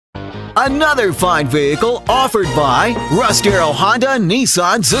Another fine vehicle offered by Russ, Darrow, Honda,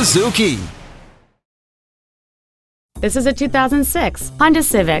 Nissan, Suzuki. This is a 2006 Honda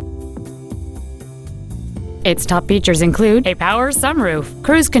Civic. Its top features include a power sunroof,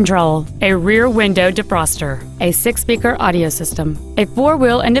 cruise control, a rear window defroster, a 6-speaker audio system, a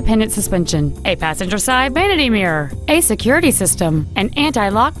 4-wheel independent suspension, a passenger side vanity mirror, a security system, an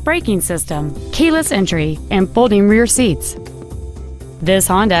anti-lock braking system, keyless entry, and folding rear seats. This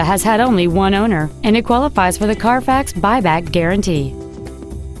Honda has had only one owner, and it qualifies for the Carfax buyback guarantee.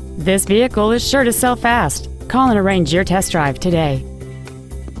 This vehicle is sure to sell fast. Call and arrange your test drive today.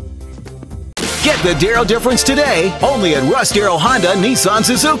 Get the Darrow difference today, only at Russ, Darrow, Honda, Nissan,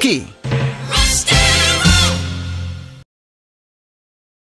 Suzuki.